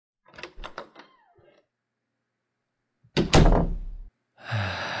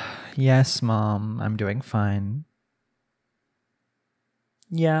Yes, Mom, I'm doing fine.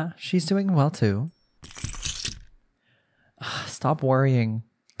 Yeah, she's doing well too. Stop worrying.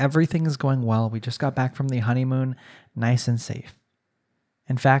 Everything is going well. We just got back from the honeymoon, nice and safe.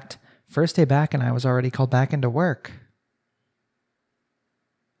 In fact, first day back and I was already called back into work.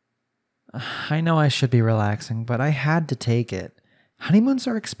 I know I should be relaxing, but I had to take it. Honeymoons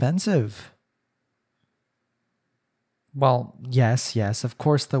are expensive. Well, yes, of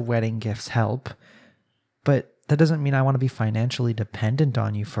course the wedding gifts help, but that doesn't mean I want to be financially dependent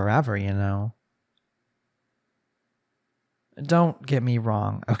on you forever, you know? Don't get me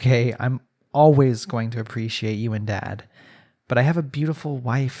wrong, okay? I'm always going to appreciate you and Dad, but I have a beautiful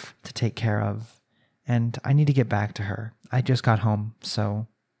wife to take care of, and I need to get back to her. I just got home, so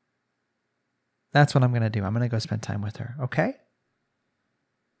that's what I'm going to do. I'm going to go spend time with her, okay?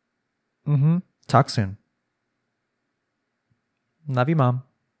 Mm-hmm. Talk soon. Love you, Mom.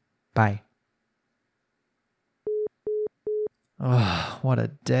 Bye. Oh, what a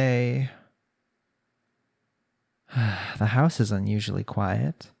day. The house is unusually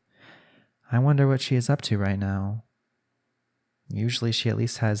quiet. I wonder what she is up to right now. Usually she at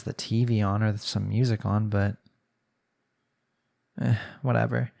least has the TV on or some music on, but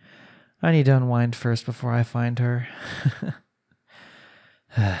whatever. I need to unwind first before I find her.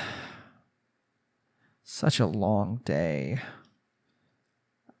 Such a long day.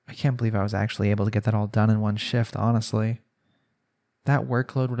 I can't believe I was actually able to get that all done in one shift, honestly. That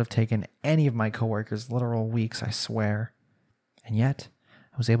workload would have taken any of my coworkers literal weeks, I swear. And yet,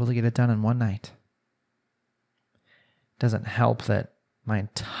 I was able to get it done in one night. Doesn't help that my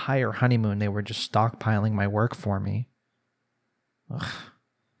entire honeymoon they were just stockpiling my work for me. Ugh,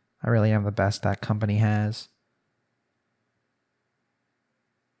 I really am the best that company has.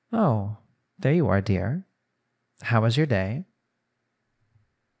 Oh, there you are, dear. How was your day?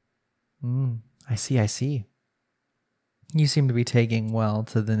 I see. You seem to be taking well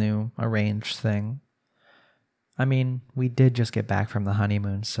to the new arranged thing. I mean, we did just get back from the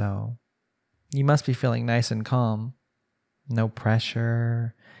honeymoon, so you must be feeling nice and calm. No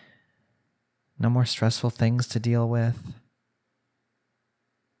pressure, no more stressful things to deal with.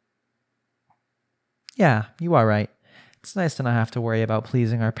 Yeah, you are right. It's nice to not have to worry about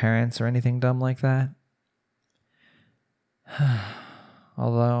pleasing our parents or anything dumb like that.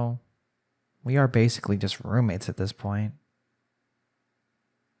 Although, we are basically just roommates at this point.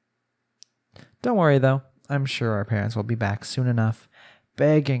 Don't worry though, I'm sure our parents will be back soon enough,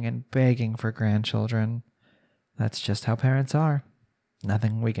 begging and begging for grandchildren. That's just how parents are.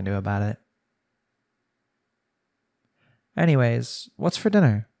 Nothing we can do about it. Anyways, what's for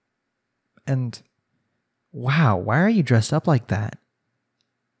dinner? And wow, why are you dressed up like that?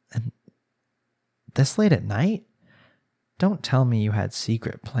 And this late at night? Don't tell me you had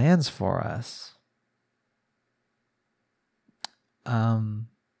secret plans for us.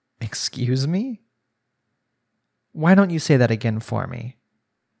 Excuse me? Why don't you say that again for me?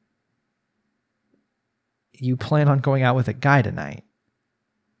 You plan on going out with a guy tonight?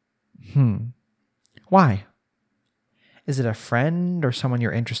 Why? Is it a friend or someone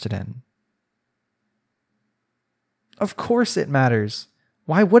you're interested in? Of course it matters.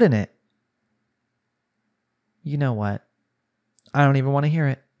 Why wouldn't it? You know what? I don't even want to hear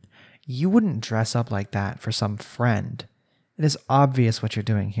it. You wouldn't dress up like that for some friend. It is obvious what you're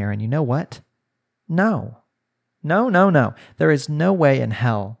doing here, and you know what? No. No. There is no way in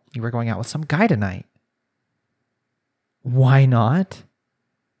hell you were going out with some guy tonight. Why not?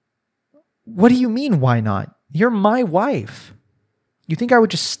 What do you mean, why not? You're my wife. You think I would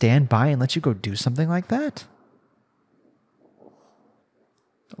just stand by and let you go do something like that?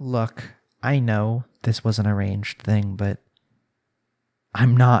 Look, I know this was an arranged thing, but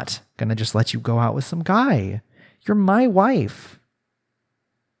I'm not gonna just let you go out with some guy. You're my wife.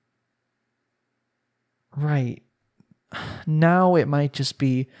 Right. Now it might just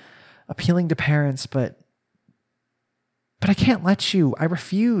be appealing to parents, but I can't let you. I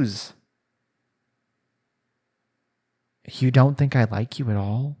refuse. You don't think I like you at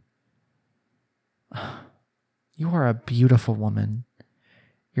all? You are a beautiful woman.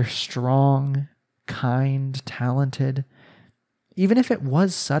 You're strong, kind, talented. Even if it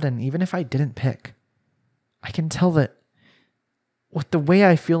was sudden, even if I didn't pick, I can tell that with the way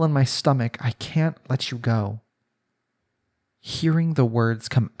I feel in my stomach, I can't let you go. Hearing the words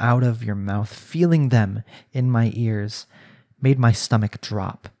come out of your mouth, feeling them in my ears, made my stomach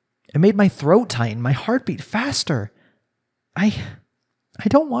drop. It made my throat tighten, my heart beat faster. I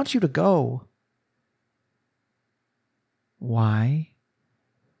don't want you to go. Why?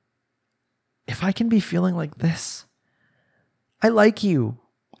 If I can be feeling like this, I like you.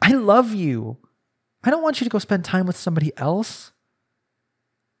 I love you. I don't want you to go spend time with somebody else.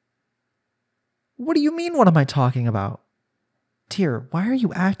 What do you mean, what am I talking about? Dear, why are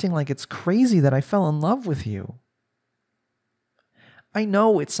you acting like it's crazy that I fell in love with you? I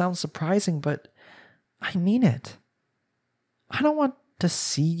know it sounds surprising, but I mean it. I don't want to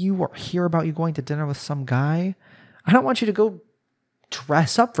see you or hear about you going to dinner with some guy. I don't want you to go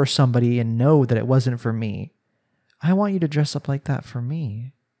dress up for somebody and know that it wasn't for me. I want you to dress up like that for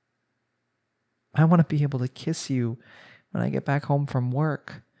me. I want to be able to kiss you when I get back home from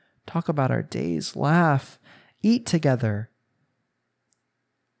work, talk about our days, laugh, eat together.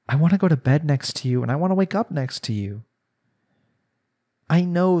 I want to go to bed next to you and I want to wake up next to you. I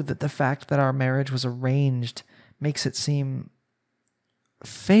know that the fact that our marriage was arranged makes it seem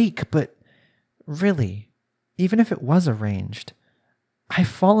fake, but really, even if it was arranged, I've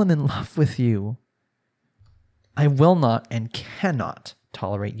fallen in love with you. I will not and cannot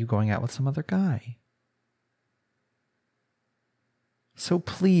tolerate you going out with some other guy. So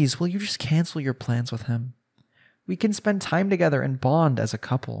please, will you just cancel your plans with him? We can spend time together and bond as a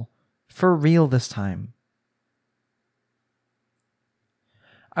couple. For real this time.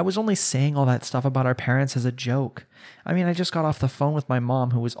 I was only saying all that stuff about our parents as a joke. I mean, I just got off the phone with my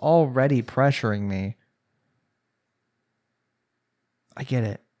mom who was already pressuring me. I get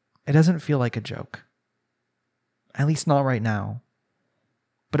it. It doesn't feel like a joke. At least not right now.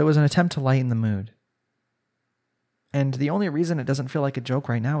 But it was an attempt to lighten the mood. And the only reason it doesn't feel like a joke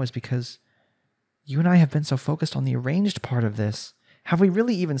right now is because you and I have been so focused on the arranged part of this. Have we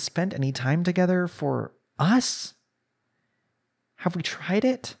really even spent any time together for us? Have we tried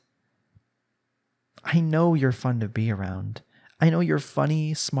it? I know you're fun to be around. I know you're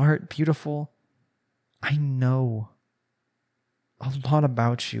funny, smart, beautiful. I know a lot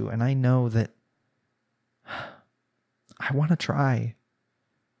about you, and I know that I want to try.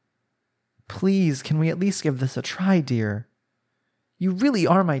 Please, can we at least give this a try, dear? You really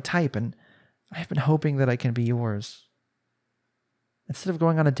are my type, and I've been hoping that I can be yours. Instead of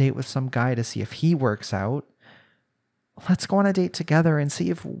going on a date with some guy to see if he works out, let's go on a date together and see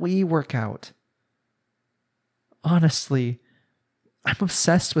if we work out. Honestly, I'm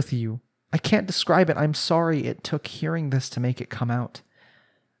obsessed with you. I can't describe it. I'm sorry it took hearing this to make it come out.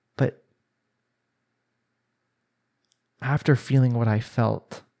 But after feeling what I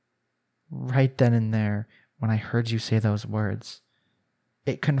felt right then and there when I heard you say those words,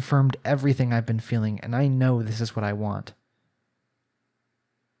 it confirmed everything I've been feeling, and I know this is what I want.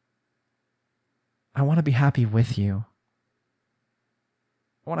 I want to be happy with you.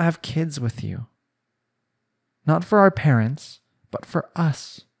 I want to have kids with you. Not for our parents, but for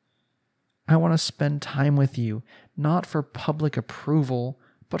us. I want to spend time with you, not for public approval,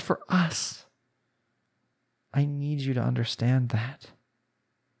 but for us. I need you to understand that.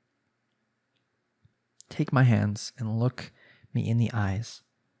 Take my hands and look me in the eyes.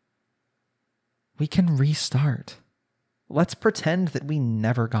 We can restart. Let's pretend that we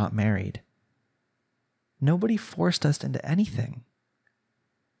never got married. Nobody forced us into anything.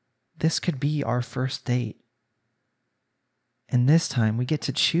 This could be our first date. And this time we get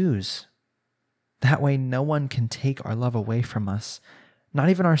to choose. That way no one can take our love away from us, not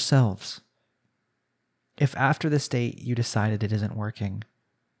even ourselves. If after this date you decided it isn't working,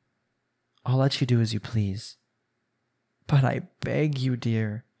 I'll let you do as you please. But I beg you,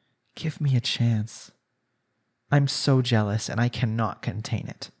 dear, give me a chance. I'm so jealous and I cannot contain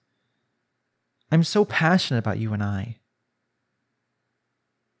it. I'm so passionate about you and I.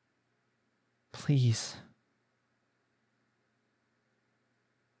 Please.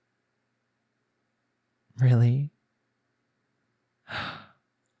 Really?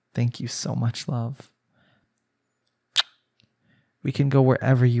 Thank you so much, love. We can go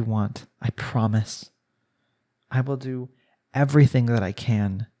wherever you want. I promise. I will do everything that I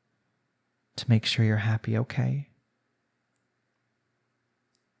can to make sure you're happy, okay?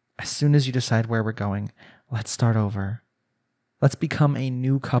 As soon as you decide where we're going, let's start over. Let's become a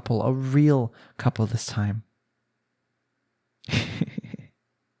new couple, a real couple this time.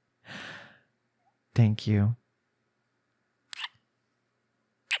 Thank you.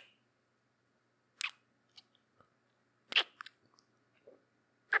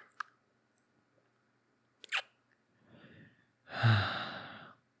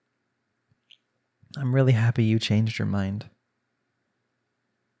 I'm really happy you changed your mind.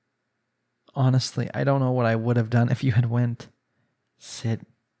 Honestly, I don't know what I would have done if you had went. Sit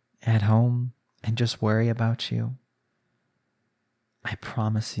at home and just worry about you. I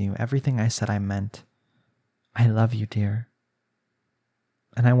promise you, everything I said I meant. I love you, dear.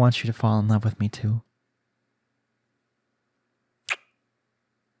 And I want you to fall in love with me too.